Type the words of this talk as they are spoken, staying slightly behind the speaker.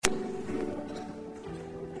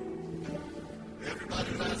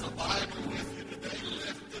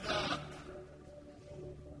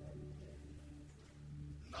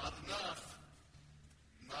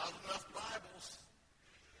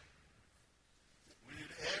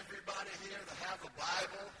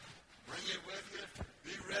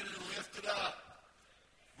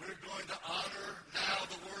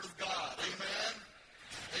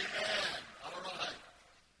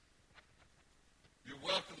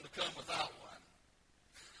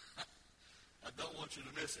want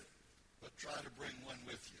you to miss it, but try to bring one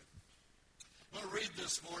with you. I'm going to read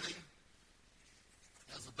this morning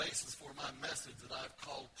as a basis for my message that I've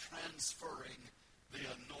called Transferring the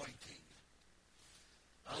Anointing.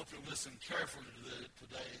 I hope you'll listen carefully to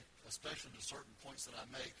today, especially to certain points that I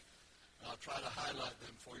make. And I'll try to highlight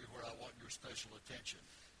them for you where I want your special attention.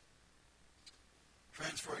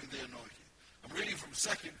 Transferring the Anointing. I'm reading from 2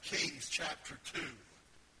 Kings chapter 2.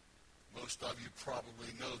 Most of you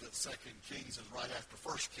probably know that 2 Kings is right after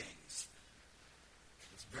 1 Kings.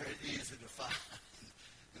 It's very easy to find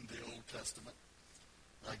in the Old Testament.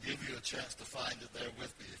 I'll give you a chance to find it there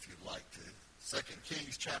with me if you'd like to. 2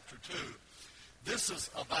 Kings chapter 2. This is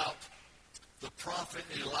about the prophet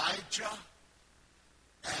Elijah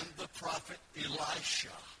and the prophet Elisha.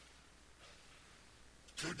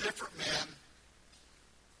 Two different men,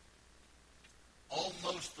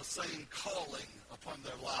 almost the same calling upon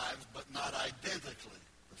their lives, but not identically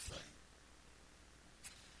the same.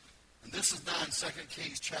 And this is now in 2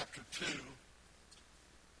 Kings chapter 2.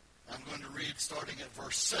 I'm going to read starting at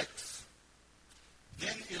verse 6.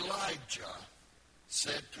 Then Elijah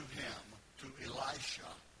said to him, to Elisha,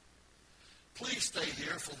 "Please stay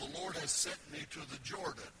here, for the Lord has sent me to the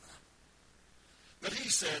Jordan." But he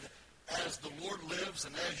said, "As the Lord lives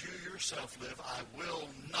and as you yourself live, I will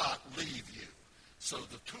not leave you." So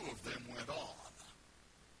the two of them went on.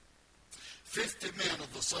 50 men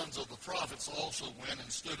of the sons of the prophets also went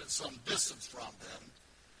and stood at some distance from them,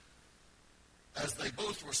 as they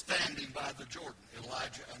both were standing by the Jordan.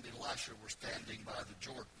 Elijah and Elisha were standing by the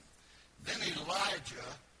Jordan. Then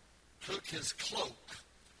Elijah took his cloak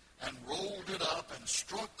and rolled it up and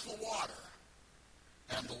struck the water.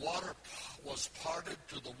 And the water was parted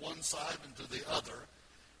to the one side and to the other,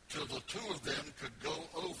 till the two of them could go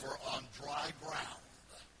over on dry ground.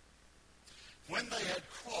 When they had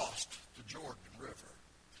crossed the Jordan River,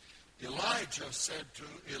 Elijah said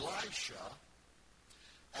to Elisha,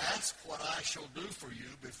 "Ask what I shall do for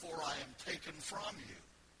you before I am taken from you."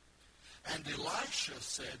 And Elisha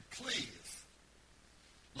said, "Please,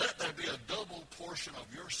 let there be a double portion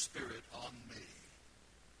of your spirit on me."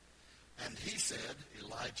 And he said,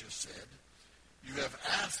 Elijah said, "You have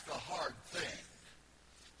asked a hard thing.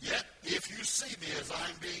 Yet if you see me as I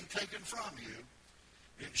am being taken from you,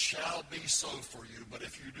 it shall be so for you. But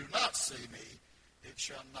if you do not see me, it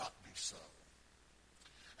shall not be so."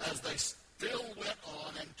 As they still went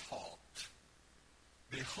on and talked,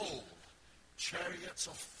 behold, chariots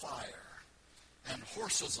of fire and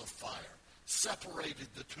horses of fire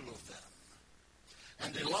separated the two of them.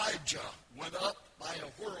 And Elijah went up by a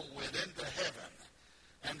whirlwind into heaven.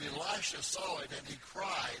 And Elisha saw it, and he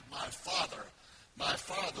cried, my father,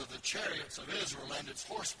 the chariots of Israel and its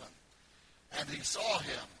horsemen." And he saw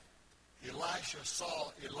him. Elisha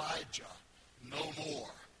saw Elijah no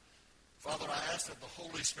more. Father, I ask that the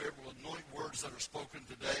Holy Spirit will anoint words that are spoken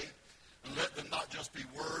today, and let them not just be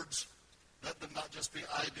words, let them not just be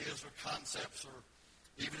ideas or concepts or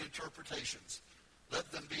even interpretations.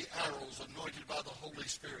 Let them be arrows anointed by the Holy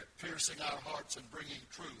Spirit, piercing our hearts and bringing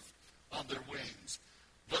truth on their wings.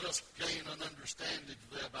 Let us gain an understanding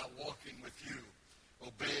today about walking with you,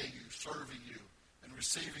 obeying you, serving you, and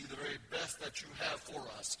receiving the very best that you have for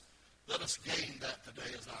us. Let us gain that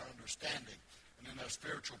today as our understanding and in our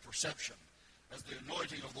spiritual perception, as the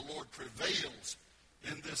anointing of the Lord prevails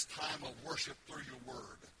in this time of worship through your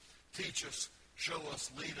word. Teach us, show us,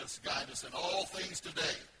 lead us, guide us in all things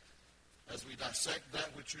today, as we dissect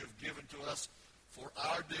that which you have given to us for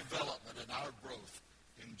our development and our growth.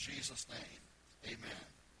 In Jesus' name, amen.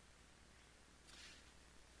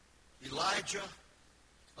 Elijah,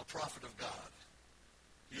 a prophet of God.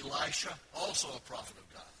 Elisha, also a prophet of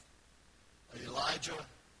God. Elijah,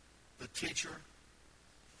 the teacher.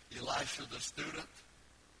 Elisha, the student.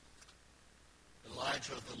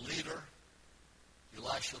 Elijah, the leader.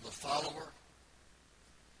 Elisha, the follower.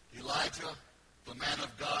 Elijah, the man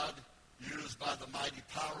of God, used by the mighty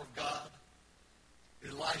power of God.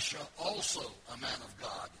 Elisha, also a man of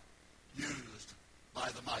God, used by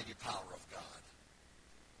the mighty power of God.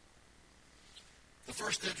 The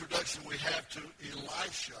first introduction we have to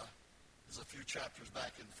Elisha is a few chapters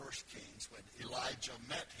back in 1 Kings when Elijah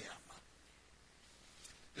met him.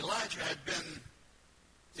 Elijah had been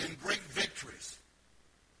in great victories.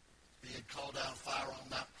 He had called down fire on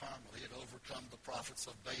Mount Carmel. He had overcome the prophets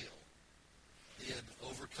of Baal. He had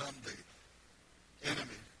overcome the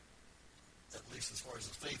enemy, at least as far as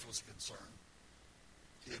his faith was concerned.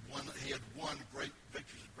 He had won great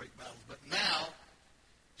victories and great battles. But now,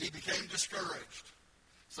 he became discouraged.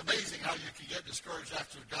 It's amazing how you can get discouraged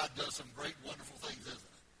after God does some great, wonderful things, isn't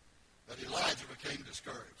it? But Elijah became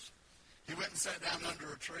discouraged. He went and sat down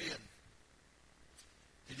under a tree, and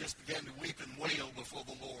he just began to weep and wail before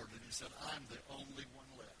the Lord. And he said, I'm the only one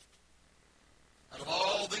left. Out of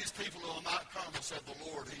all these people who on Mount Carmel said, the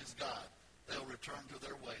Lord, he is God, they'll return to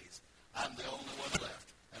their ways. I'm the only one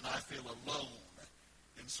left. And I feel alone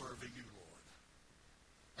in serving you, Lord.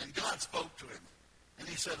 And God spoke to him. And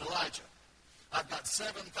he said, Elijah, I've got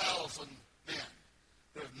 7,000 men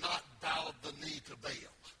who have not bowed the knee to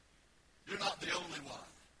Baal. You're not the only one.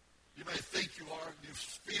 You may think you are, you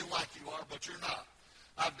feel like you are, but you're not.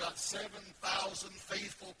 I've got 7,000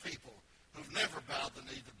 faithful people who've never bowed the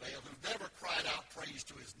knee to Baal, who've never cried out praise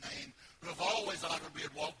to his name, who have always honored me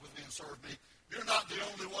and walked with me and served me. You're not the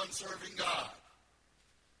only one serving God.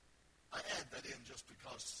 I add that in just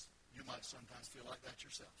because you might sometimes feel like that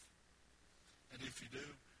yourself. And if you do,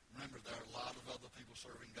 remember there are a lot of other people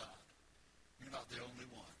serving God. You're not the only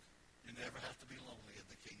one. You never have to be lonely in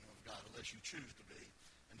the kingdom of God unless you choose to be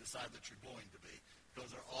and decide that you're going to be.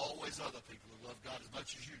 Because there are always other people who love God as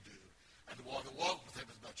much as you do and who want to walk with him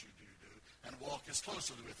as much as you do and walk as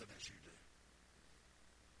closely with him as you do.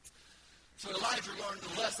 So Elijah learned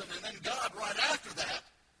the lesson, and then God, right after that,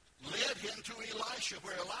 led him to Elisha,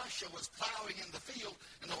 where Elisha was plowing in the field,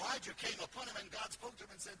 and Elijah came upon him, and God spoke to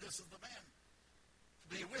him and said, this is the man to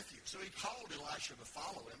be with you. So he called Elisha to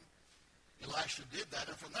follow him. Elisha did that,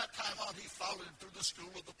 and from that time on, he followed him through the school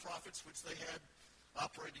of the prophets, which they had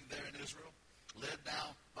operating there in Israel, led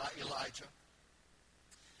now by Elijah.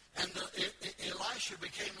 And Elisha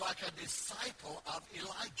became like a disciple of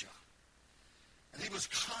Elijah. And he was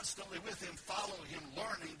constantly with him, following him,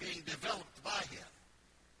 learning, being developed by him.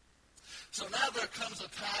 So now there comes a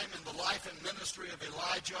time in the life and ministry of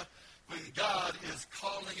Elijah when God is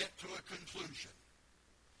calling it to a conclusion.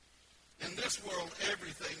 In this world,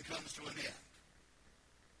 everything comes to an end.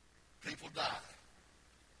 People die.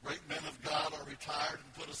 Great men of God are retired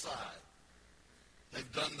and put aside.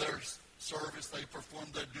 They've done their service. They've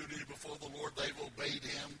performed their duty before the Lord. They've obeyed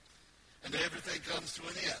him. And everything comes to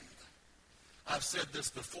an end. I've said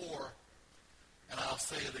this before, and I'll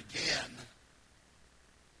say it again.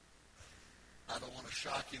 I don't want to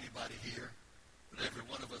shock anybody here, but every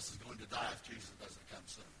one of us is going to die if Jesus doesn't come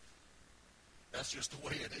soon. That's just the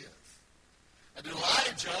way it is. And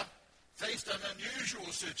Elijah faced an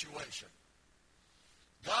unusual situation.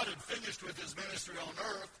 God had finished with his ministry on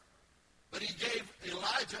earth, but he gave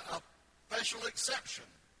Elijah a special exception,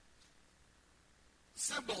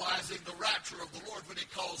 symbolizing the rapture of the Lord when he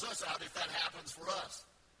calls us out, if that happens for us.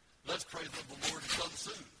 Let's pray that the Lord comes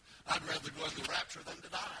soon. I'd rather go in the rapture than to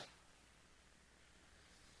die.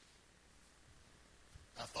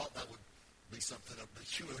 I thought that would be something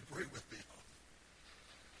that you would agree with me on.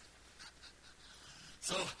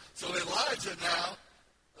 So Elijah now,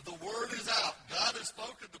 the word is out. God has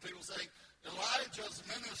spoken to people saying, Elijah's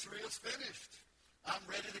ministry is finished. I'm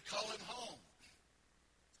ready to call him home.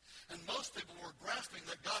 And most people were grasping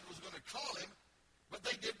that God was going to call him, but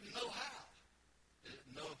they didn't know how. They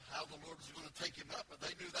didn't know how the Lord was going to take him up, but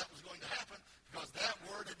they knew that was going to happen because that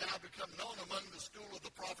word had now become known among the school of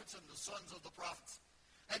the prophets and the sons of the prophets.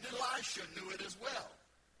 And Elisha knew it as well.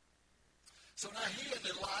 So now he and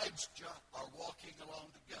Elijah are walking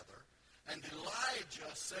along together, and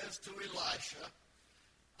Elijah says to Elisha,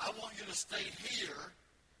 I want you to stay here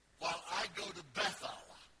while I go to Bethel.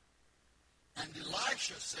 And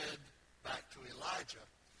Elisha said back to Elijah,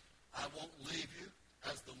 I won't leave you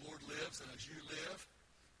as the Lord lives and as you live.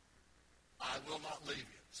 I will not leave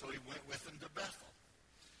you. So he went with him to Bethel.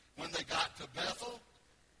 When they got to Bethel,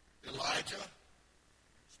 Elijah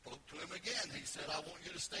spoke to him again. He said, I want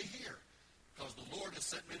you to stay here because the Lord has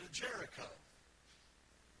sent me to Jericho.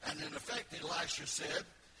 And in effect, Elisha said,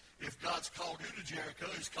 if God's called you to Jericho,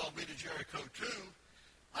 he's called me to Jericho too.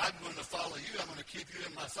 I'm going to follow you. I'm going to keep you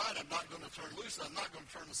in my sight. I'm not going to turn loose. I'm not going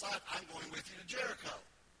to turn aside. I'm going with you to Jericho.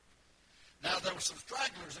 Now, there were some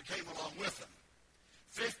stragglers that came along with him.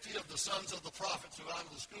 50 of the sons of the prophets who out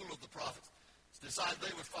of the school of the prophets decided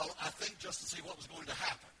they would follow, I think, just to see what was going to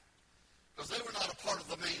happen. Because they were not a part of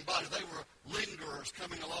the main body. They were lingerers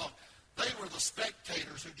coming along. They were the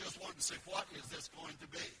spectators who just wanted to see, what is this going to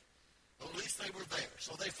be? Well, at least they were there.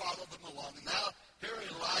 So they followed them along. And now, here are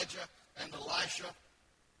Elijah and Elisha.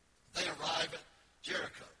 They arrive at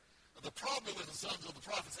Jericho. The problem with the sons of the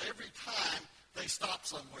prophets, every time they stopped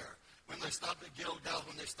somewhere, when they stopped at Gilgal,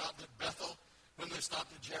 when they stopped at Bethel, when they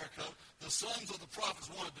stopped at Jericho, the sons of the prophets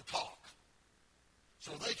wanted to talk.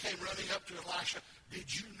 So they came running up to Elisha. Did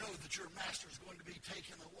you know that your master is going to be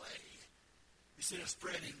taken away? Instead of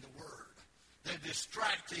spreading the word, they're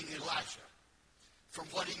distracting Elisha from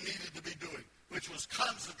what he needed to be doing, which was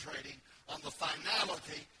concentrating on the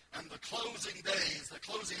finality and the closing days, the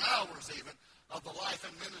closing hours even, of the life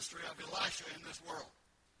and ministry of Elisha in this world.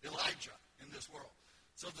 Elijah in this world.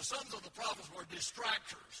 So the sons of the prophets were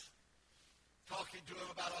distractors, talking to him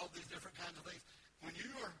about all these different kinds of things. When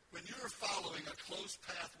you're following a close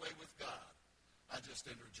pathway with God, I just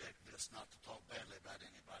interject this, not to talk badly about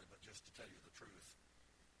anybody, but just to tell you the truth.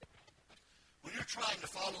 When you're trying to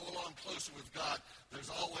follow along closer with God,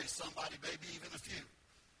 there's always somebody, maybe even a few,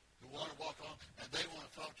 who want to walk along, and they want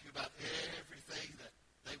to talk to you about everything that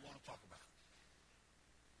they want to talk about,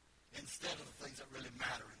 instead of the things that really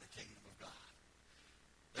matter in the kingdom of God.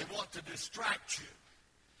 They want to distract you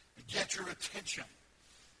and get your attention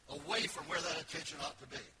away from where that attention ought to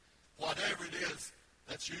be, whatever it is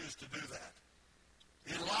that's used to do that.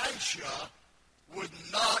 Elisha would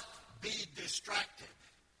not be distracted.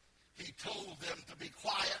 He told them to be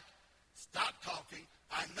quiet, stop talking.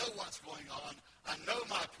 I know what's going on. I know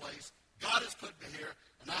my place. God has put me here,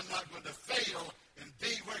 and I'm not going to fail and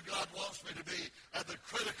be where God wants me to be at the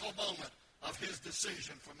critical moment of his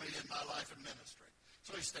decision for me in my life and ministry.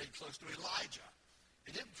 So he stayed close to Elijah.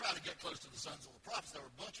 He didn't try to get close to the sons of the prophets. There were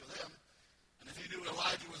a bunch of them. And if he knew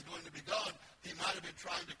Elijah was going to be gone, he might have been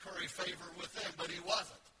trying to curry favor with them, but he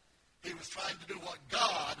wasn't. He was trying to do what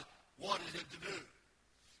God wanted him to do.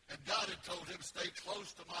 And God had told him, stay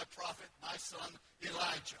close to my prophet, my son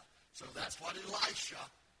Elijah. So that's what Elisha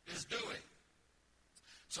is doing.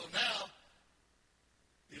 So now,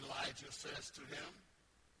 Elijah says to him,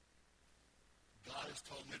 God has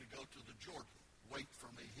told me to go to the Jordan. Wait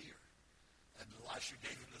for me here. And Elisha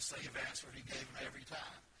gave him the same answer he gave him every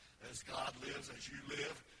time. As God lives, as you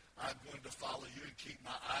live, I'm going to follow you and keep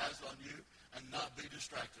my eyes on you and not be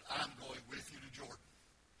distracted. I'm going with you to Jordan.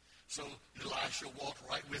 So Elisha walked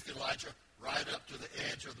right with Elijah, right up to the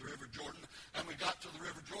edge of the River Jordan. And we got to the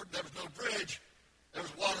River Jordan. There was no bridge. There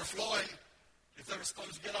was water flowing. If they were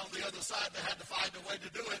supposed to get on the other side, they had to find a way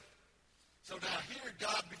to do it. So now here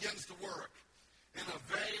God begins to work in a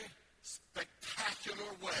very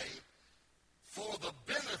spectacular way for the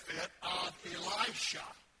benefit of Elisha.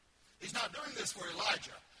 He's not doing this for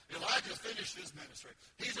Elijah. Elijah finished his ministry.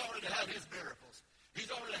 He's already had his miracles. He's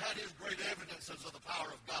already had his great evidences of the power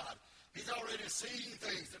of God. He's already seen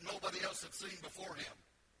things that nobody else had seen before him,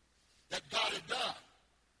 that God had done.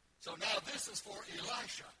 So now this is for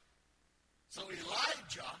Elisha. So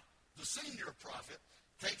Elijah, the senior prophet,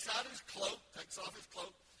 takes off his cloak,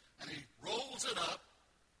 and he rolls it up,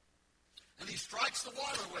 and he strikes the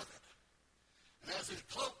water with it. And as his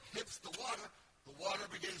cloak hits the water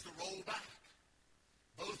begins to roll back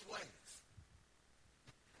both ways.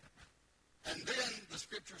 And then the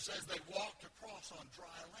scripture says they walked across on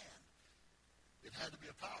dry land. It had to be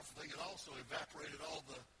a powerful thing. It also evaporated all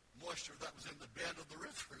the moisture that was in the bed of the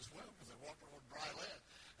river as well, because they walked on dry land.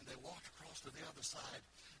 And they walked across to the other side.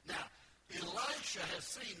 Now, Elisha has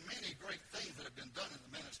seen many great things that have been done in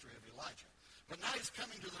the ministry of Elijah. But now he's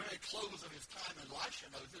coming to the very close of his time. Elisha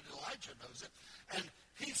knows it. Elijah knows it. And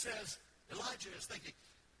he says, Elisha is thinking,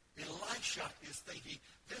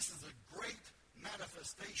 this is a great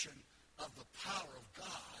manifestation of the power of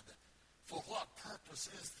God. For what purpose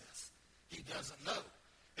is this? He doesn't know.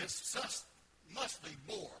 It must be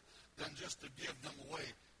more than just to give them a way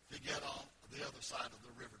to get on the other side of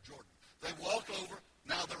the River Jordan. They walk over.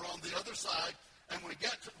 Now they're on the other side. And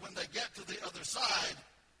when they get to the other side,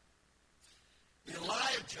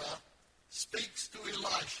 Elijah speaks to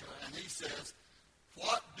Elisha, and he says,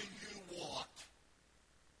 what do you want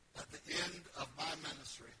at the end of my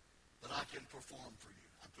ministry that I can perform for you?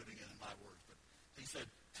 I'm putting it in my words, but he said,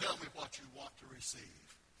 tell me what you want to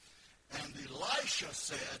receive. And Elisha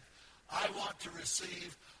said, I want to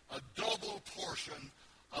receive a double portion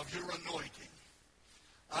of your anointing.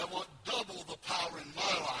 I want double the power in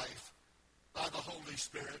my life by the Holy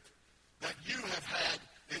Spirit that you have had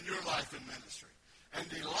in your life and ministry. And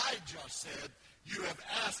Elijah said, you have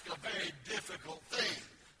asked a very difficult thing.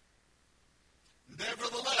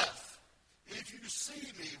 Nevertheless, if you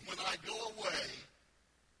see me when I go away,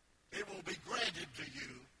 it will be granted to you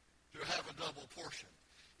to have a double portion.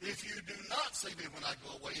 If you do not see me when I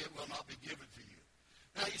go away, it will not be given to you.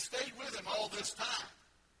 Now, he stayed with him all this time.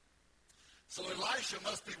 So Elisha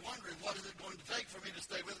must be wondering, what is it going to take for me to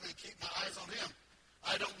stay with him and keep my eyes on him?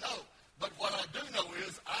 I don't know. But what I do know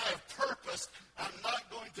is I have purposed I'm not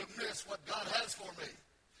going to miss what God has for me.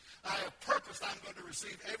 I have purposed I'm going to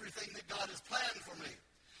receive everything that God has planned for me.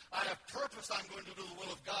 I have purposed I'm going to do the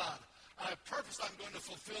will of God. I have purposed I'm going to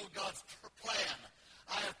fulfill God's plan.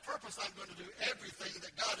 I have purposed I'm going to do everything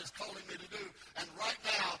that God is calling me to do. And right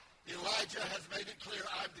now, Elijah has made it clear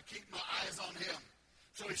I'm to keep my eyes on him.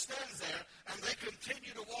 So he stands there, and they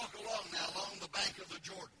continue to walk along now along the bank of the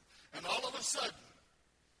Jordan. And all of a sudden,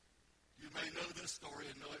 you may know this story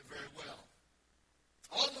and know it very well.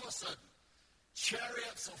 All of a sudden,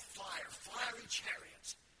 chariots of fire, fiery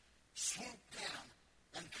chariots, swoop down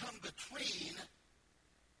and come between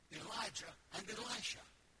Elijah and Elisha.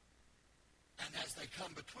 And as they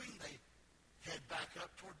come between, they head back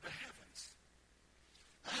up toward the heavens.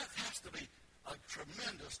 That has to be a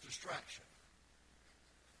tremendous distraction.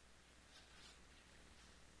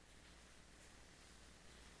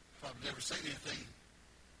 Probably never seen anything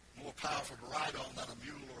more powerful to ride on than a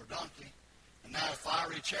mule or a donkey. And now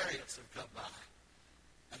fiery chariots have come by.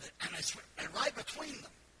 And right between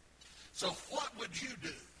them. So what would you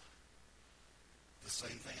do? The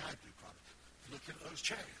same thing I do probably. Look at those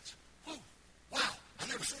chariots. Oh, wow, I've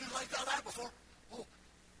never seen it like that before. Oh,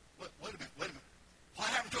 wait a minute. What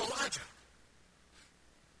happened to Elijah?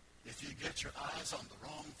 If you get your eyes on the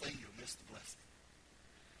wrong thing, you'll miss the blessing.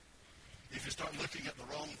 If you start looking at the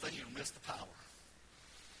wrong thing, you'll miss the power.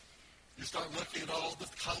 You start looking at all the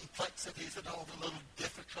complexities and all the little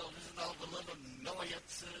difficulties and all the little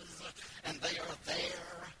annoyances, and they are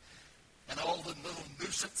there, and all the little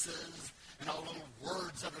nuisances, and all the little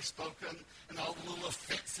words that are spoken, and all the little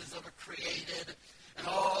offenses that are created, and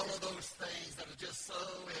all of those things that are just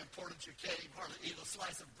so important you can't even hardly eat a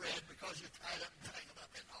slice of bread because you're tied up and thinking about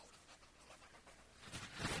it all.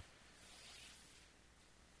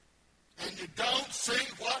 And you don't see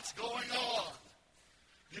what's going on.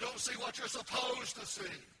 You don't see what you're supposed to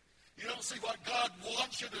see. You don't see what God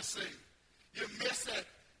wants you to see. You miss it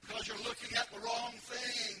because you're looking at the wrong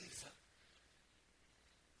things.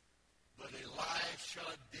 But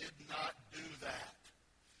Elisha did not do that.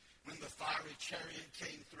 When the fiery chariot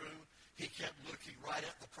came through, he kept looking right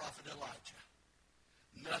at the prophet Elijah.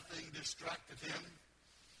 Nothing distracted him.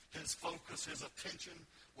 His focus, his attention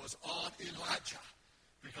was on Elijah.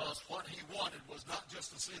 Because what he wanted was not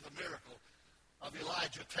just to see the miracle of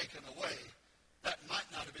Elijah taken away. That might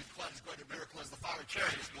not have been quite as great a miracle as the fiery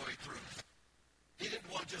chariot going through. He didn't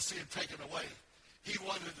want to just see him taken away. He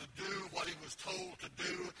wanted to do what he was told to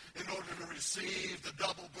do in order to receive the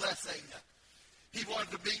double blessing. He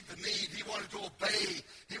wanted to meet the need. He wanted to obey.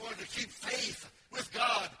 He wanted to keep faith with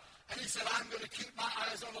God. And he said, I'm going to keep my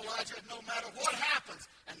eyes on Elijah no matter what happens.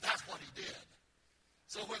 And that's what he did.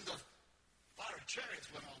 So when the fiery chariots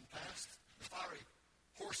went on past, the fiery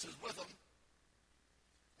horses with them,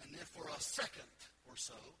 and then for a second or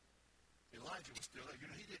so, Elijah was still there. You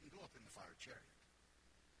know, he didn't go up in the fiery chariot.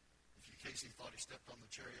 If in case he thought he stepped on the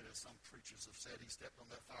chariot, as some preachers have said, he stepped on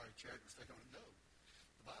that fiery chariot and was taken on. No,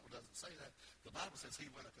 the Bible doesn't say that. The Bible says he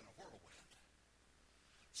went up in a whirlwind.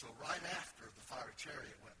 So right after the fiery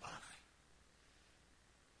chariot went by,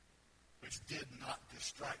 which did not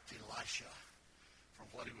distract Elisha from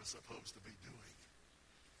what he was supposed to be doing.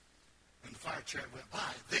 When the fire chariot went by,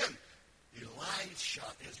 then Elisha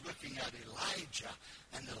is looking at Elijah,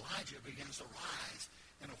 and Elijah begins to rise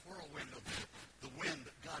in a whirlwind of the wind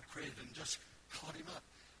that God created and just caught him up.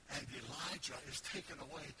 And Elijah is taken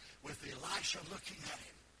away with Elisha looking at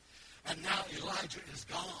him. And now Elijah is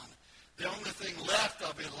gone. The only thing left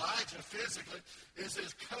of Elijah physically is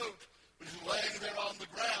his coat, which is laying there on the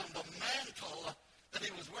ground, the mantle that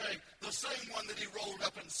he was wearing, the same one that he rolled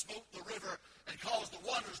up and smote the river and caused the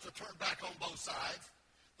waters to turn back on both sides.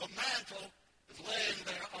 The mantle is laying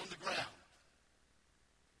there on the ground.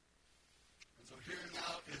 And so here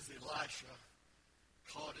now is Elisha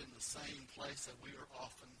caught in the same place that we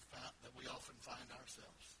often find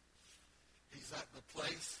ourselves. He's at the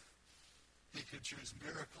place he could choose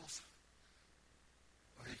miracles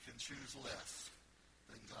or he can choose less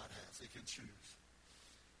than God has. He can choose.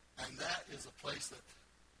 And that is a place that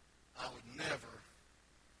I would never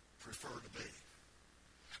prefer to be.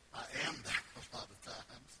 I am there a lot of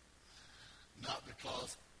times. Not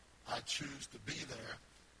because I choose to be there,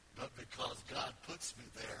 but because God puts me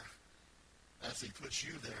there, as he puts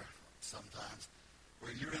you there sometimes,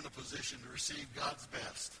 where you're in a position to receive God's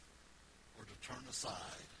best or to turn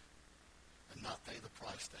aside and not pay the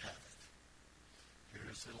price to have it.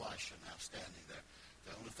 Here is Elisha now standing there.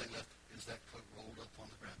 The only thing left is that coat rolled up on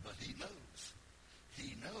the ground. But he knows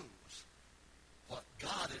what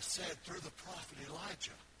God has said through the prophet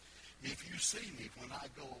Elijah. If you see me when I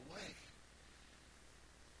go away,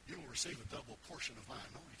 you will receive a double portion of my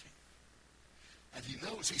anointing. And he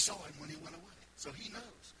knows he saw him when he went away. So he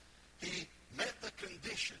knows. He met the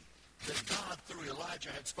condition that God, through Elijah,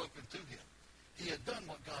 had spoken to him. He had done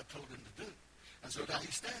what God told him to do. And so now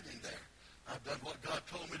he's standing there. I've done what God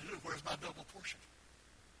told me to do. Where's my double portion?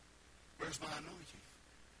 Where's my anointing?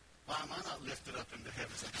 Why am I not lifted up into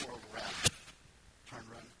heavens and whirled around, turn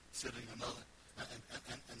around, sitting another,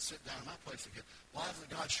 and sit down in my place again? Why isn't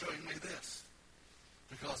God showing me this?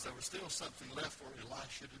 Because there was still something left for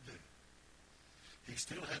Elisha to do. he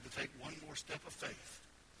still had to take one more step of faith.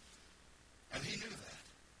 And he knew that.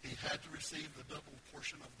 He had to receive the double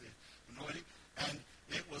portion of the anointing. And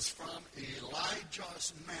it was from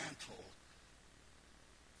Elijah's mantle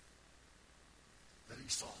that he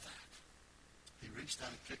saw that. He reached down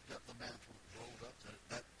and picked up the mantle, rolled up.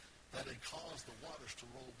 That had caused the waters to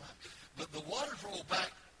roll back. But the waters rolled back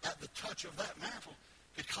at the touch of that mantle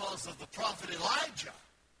because of the prophet Elijah.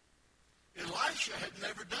 Elisha had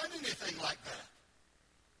never done anything like that.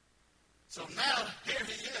 So now, here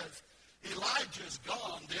he is. Elijah's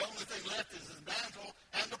gone. The only thing left is his mantle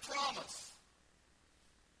and the promise.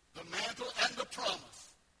 The mantle and the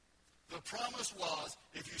promise. The promise was,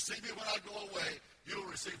 if you see me when I go away, you'll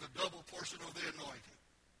receive a double portion of the anointing.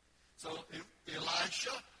 So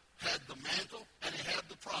Elisha had the mantle and he had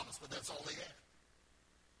the promise, but that's all he had.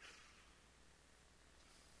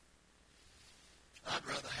 I'd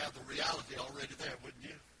rather have the reality already there, wouldn't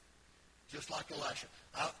you? Just like Elisha.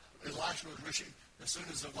 Elisha was wishing, as soon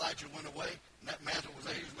as Elijah went away, and that mantle was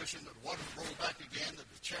there, he was wishing that the water would roll back again, that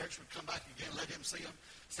the chariots would come back again, let him see them,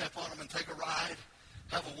 step on them and take a ride,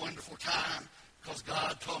 have a wonderful time, because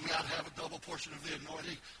God told me I'd have a double portion of the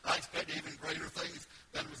anointing. I expect even greater things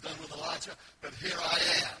than was done with Elijah, but here I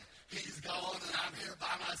am. He's gone, and I'm here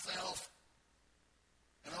by myself.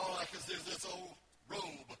 And all I can see is this old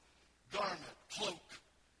robe, garment, cloak,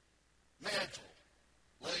 mantle,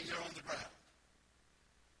 laying here on the ground.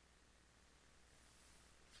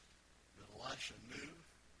 But Elisha knew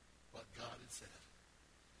what God had said.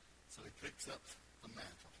 So he picks up the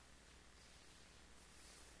mantle.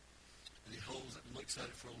 And he holds it and looks at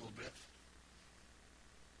it for a little bit,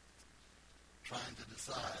 trying to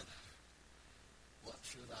decide, what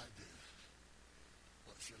should I do?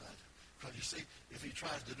 What should I do? Because you see, if he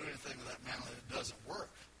tries to do anything with that mantle, it doesn't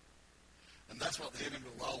work. And that's what the enemy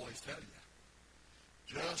will always tell you.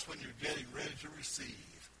 Just when you're getting ready to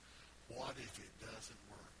receive, what if it doesn't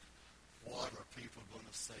work? What are people going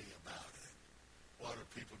to say about it? What are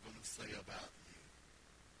people going to say about you?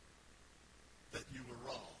 That you were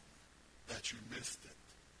wrong. That you missed it.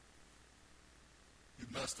 You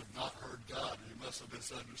must have not heard God. You must have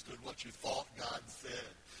misunderstood what you thought God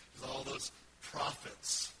said. Because all those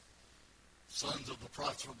prophets, sons of the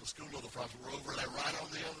prophets from the school of the prophets, were over there right on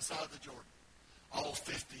the other side of the Jordan. All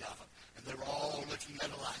 50 of them. And they were all looking at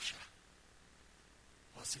Elisha.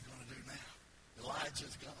 What's he going to do now?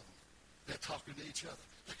 Elijah's gone. They're talking to each other.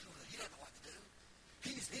 He doesn't know what to do.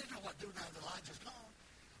 He didn't know what to do now that Elijah's gone.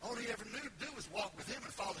 All he ever knew to do was walk with him and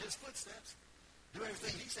follow his footsteps. Do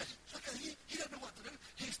everything he said. Look at him. He doesn't know what to do.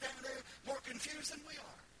 He's standing there more confused than we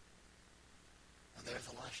are. And there's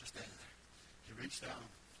Elisha standing there. He reaches down.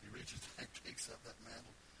 He reaches down and picks up that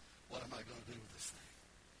mantle. What am I going to do with this thing?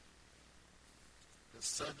 But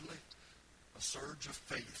suddenly, a surge of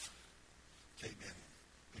faith came in him.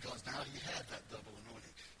 Because now he had that double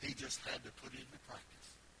anointing. He just had to put it into practice.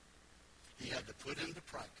 He had to put into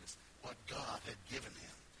practice what God had given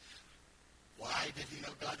him. Why did he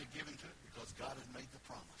know God had given to it? Because God had made the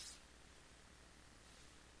promise.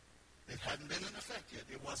 It hadn't been in effect yet.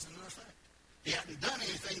 It wasn't in effect. He hadn't done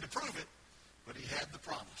anything to prove it, but he had the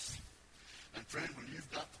promise. And friend, when you've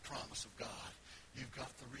got the promise of God, you've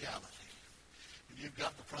got the reality. When you've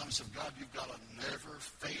got the promise of God, you've got a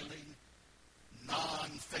never-failing,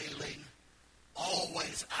 non-failing,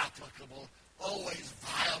 always applicable, always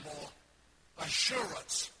viable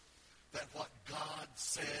assurance that what God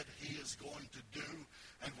said he is going to do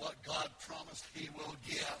and what God promised he will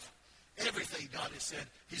give. Everything God has said,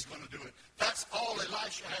 he's going to do it. That's all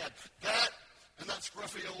Elisha had. That and that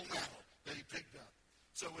scruffy old mantle that he picked up.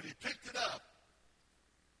 So when he picked it up,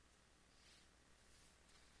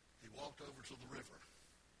 he walked over to the river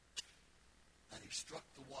and he struck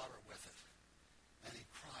the water with it. And he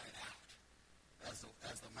cried out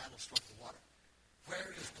as the mantle struck the water,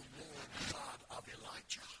 "Where is the Lord God of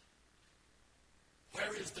Elijah?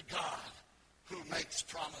 Where is the God who makes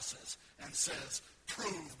promises and says,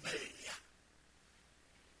 'Prove me'?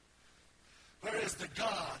 Where is the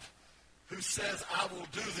God who says, 'I will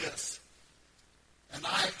do this,' and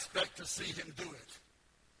I expect to see him do it?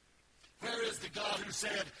 Where is the God who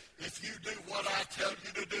said, 'If you do what I tell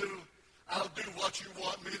you to do, I'll do what you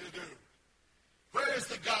want me to do'? Where is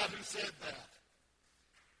the God who said that?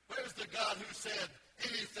 Where's the God who said,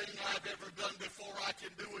 'Anything I've ever done before I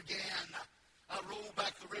can do again'? I rolled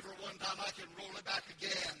back the river one time, I can roll it back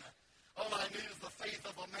again. All I need is the faith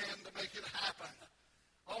of a man to make it happen.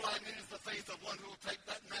 All I need is the faith of one who will take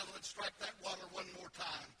that mantle and strike that water one more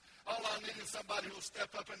time. All I need is somebody who will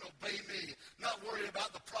step up and obey me, not worry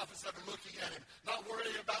about the prophets that are looking at him, not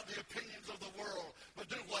worry about the opinions of the world, but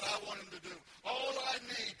do what I want him to do. All I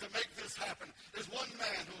need to make this happen is one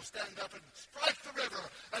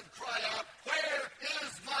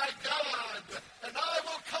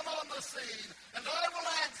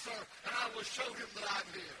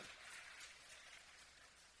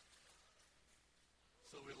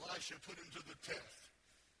Elisha put him to the test.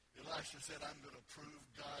 Elisha said, I'm going to prove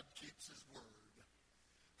God keeps his word.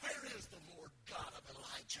 Where is the Lord God of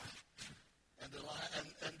Elijah? And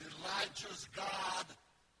Elijah's God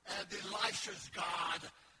and Elisha's God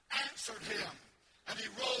answered him. And he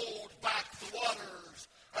rolled back the waters.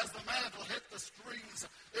 As the mantle hit the screens,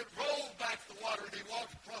 it rolled back the water, and he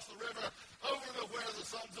walked across the river over to where the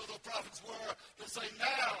sons of the prophets were to say,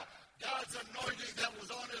 now God's anointing that was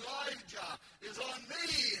on Elijah is on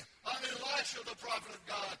me, on Elisha, the prophet of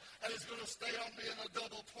God, and it's going to stay on me in a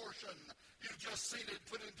double portion. You've just seen it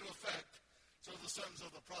put into effect. So the sons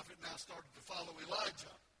of the prophet now started to follow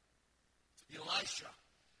Elisha.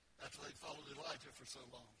 After they'd followed Elijah for so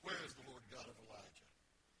long. Where is the Lord God of Elijah?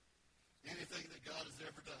 Anything that God has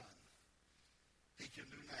ever done, he can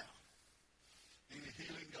do now. Any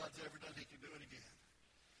healing God's ever done, he can do it again.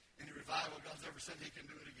 Any revival God's ever sent, he can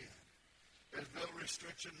do it again. There's no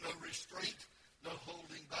restriction, no restraint, no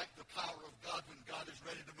holding back the power of God when God is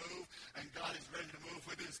ready to move, and God is ready to move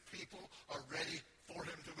when his people are ready for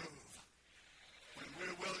him to move. When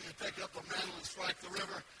we're willing to take up the mantle and strike the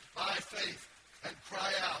river by faith and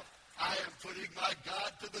cry out, I am putting my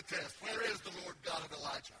God to the test. Where is the Lord God of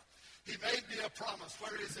Elijah? He made me a promise.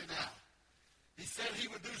 Where is he now? He said he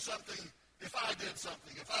would do something if I did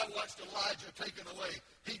something. If I watched Elijah taken away,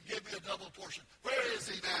 he'd give me a double portion. Where is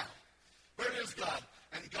he now? Where is God?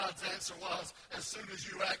 And God's answer was, as soon as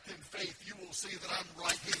you act in faith, you will see that I'm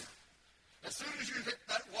right here. As soon as you hit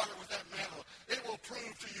that water with that mantle, it will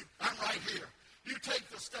prove to you, I'm right here. You take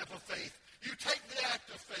the step of faith. You take the act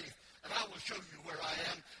of faith, and I will show you where I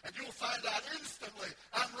am, and you'll find out instantly,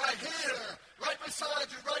 I'm right here, right beside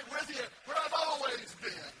you, right with you, where I've always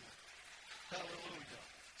been. Hallelujah.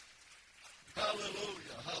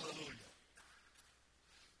 Hallelujah. Hallelujah.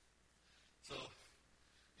 So,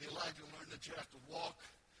 Elijah learned that you have to walk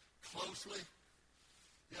closely.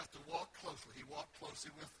 You have to walk closely. He walked closely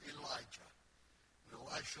with Elijah. And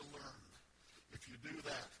Elisha learned, if you do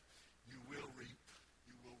that, you will reap.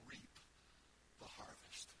 You will reap the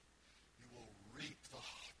harvest. You will reap the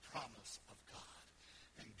promise of God.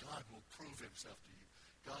 And God will prove himself to you.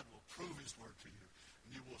 God will prove his word to you.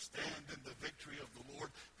 And you will stand in the victory of the Lord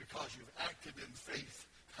because you've acted in faith.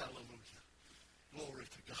 Hallelujah. Glory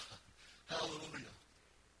to God. Hallelujah.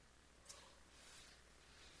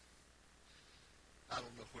 I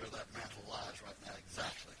don't know where that mantle lies right now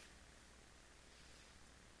exactly.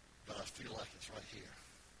 But I feel like it's right here.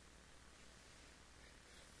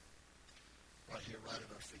 Right here, right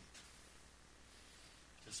at our feet.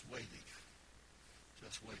 Just waiting.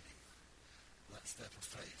 Just waiting for that step of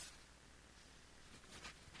faith.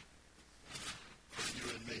 For you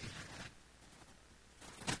and me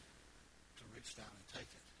to reach down and take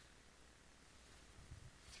it.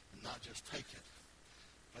 And not just take it,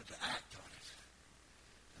 but to act on it.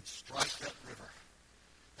 And strike that river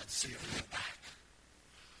and see it roll back.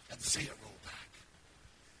 And see it roll back.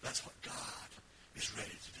 That's what God is ready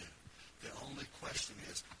to do. The only question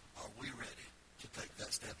is, are we ready to take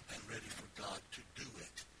that step and ready for God to do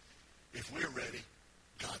it? If we're ready,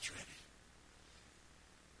 God's ready.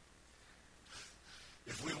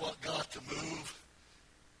 If we want God to move,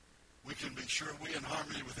 we can be sure we're in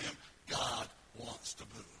harmony with him. God wants to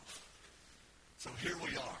move. So here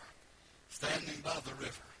we are, standing by the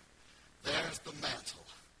river. There's the mantle.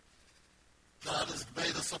 God has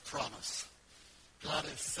made us a promise. God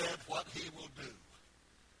has said what he will do.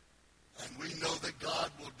 And we know that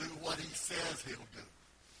God will do what he says he'll do.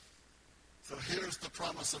 So here's the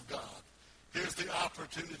promise of God. Here's the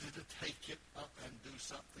opportunity to take it up and do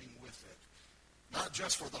something with it. Not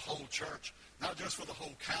just for the whole church, not just for the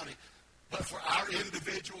whole county, but for our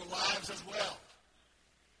individual lives as well.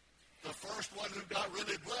 The first one who got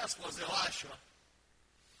really blessed was Elisha.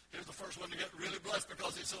 He was the first one to get really blessed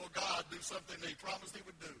because he saw God do something that he promised he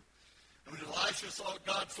would do. And when Elisha saw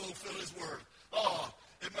God fulfill his word,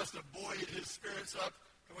 it must have buoyed his spirits up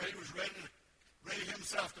to where he was ready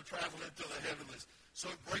himself to travel into the heavenlies. So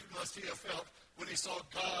great must he have felt when he saw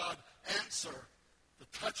God answer the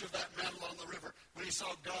touch of that mantle on the river, when he saw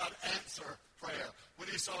God answer prayer, when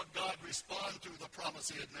he saw God respond to the promise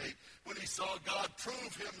he had made, when he saw God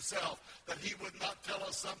prove himself that he would not tell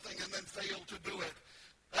us something and then fail to do it.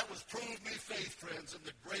 That was prove me faith, friends, and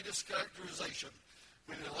the greatest characterization.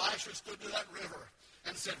 When Elisha stood to that river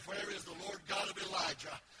and said, where is the Lord God of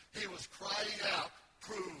Elijah? He was crying out,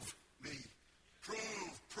 prove me.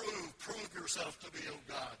 Prove yourself to me, O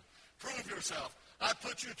God. Prove yourself. I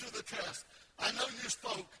put you to the test. I know you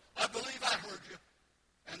spoke. I believe I heard you.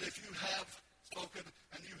 And if you have spoken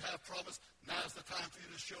and you have promised, now's the time for you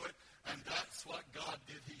to show it. And that's what God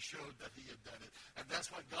did. He showed that he had done it. And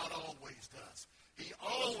that's what God always does. He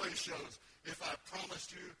always shows, if I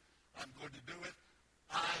promised you I'm going to do it,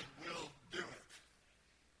 I will do it.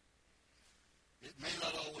 It may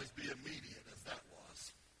not always be immediate as that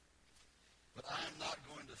was. But I am not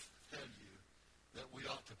going to tell you that we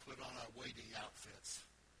ought to put on our waiting outfits.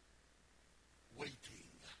 Waiting,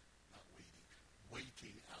 not waiting.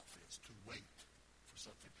 Waiting outfits, to wait for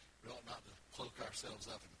something. We ought not to cloak ourselves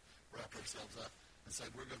up and wrap ourselves up and say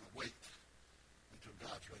we're going to wait until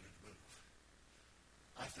God's ready to move.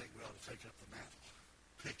 I think we ought to take up the mantle,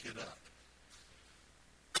 pick it up,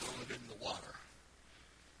 throw it in the water,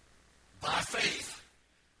 by faith,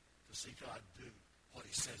 to see God do what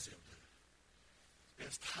he says he'll do.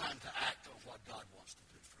 It's time to act on what God wants to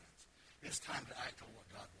do, friends. It's time to act on what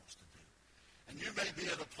God wants to do. And you may be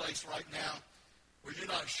at a place right now where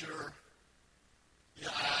you're not sure,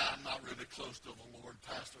 I'm not really close to the Lord,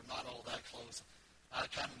 Pastor, not all that close. I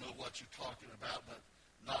kind of know what you're talking about, but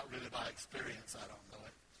not really by experience, I don't know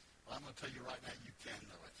it. Well, I'm going to tell you right now, you can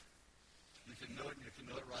know it. You can know it, and you can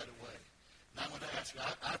know it right away. Now I'm going to ask you,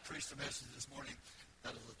 I preached a message this morning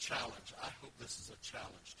that is a challenge. I hope this is a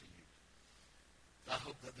challenge to you. I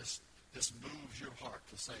hope that this moves your heart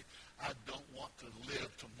to say, I don't want to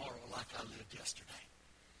live tomorrow like I lived yesterday.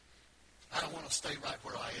 I don't want to stay right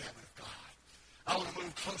where I am with God. I want to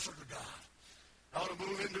move closer to God. I want to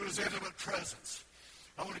move into his intimate presence.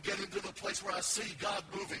 I want to get into the place where I see God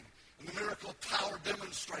moving and the miracle power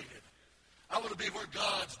demonstrated. I want to be where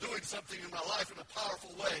God's doing something in my life in a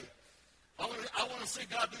powerful way. I want to see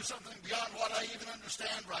God do something beyond what I even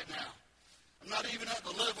understand right now. I'm not even at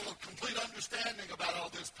the level of complete understanding about all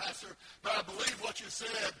this, Pastor, but I believe what you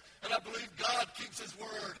said, and I believe God keeps his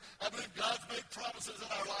word. I believe God's made promises in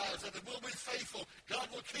our lives, and if we'll be faithful, God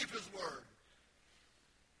will keep his word.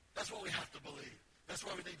 That's what we have to believe. That's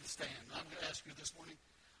why we need to stand. And I'm going to ask you this morning,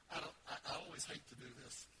 I always hate to do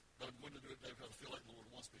this, but I'm going to do it today because I feel like the Lord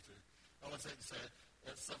wants me to. I always hate to say it.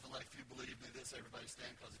 It's something like, if you believe me, this, everybody stand,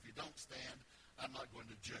 because if you don't stand, I'm not going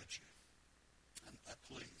to judge you. And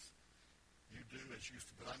please, you do as you,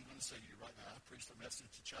 but I'm going to say to you right now, I preached a message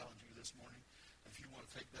to challenge you this morning. If you want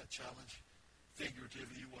to take that challenge,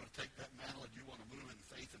 figuratively, you want to take that mantle and you want to move in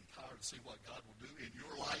faith and power to see what God will do in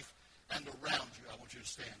your life and around you, I want you to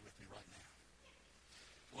stand with me right now.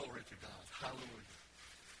 Glory to God. Hallelujah.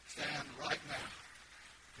 Stand right now.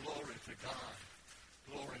 Glory to God.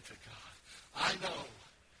 Glory to God. I know.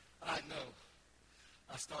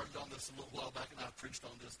 I started on this a little while back, and I've preached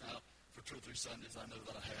on this now for 2 or 3 Sundays. I know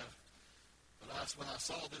that I have. But when I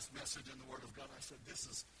saw this message in the Word of God, I said, this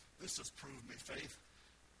has proved me faith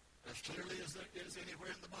as clearly as there is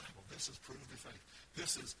anywhere in the Bible. This has proved me faith.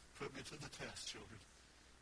 This has put me to the test, children.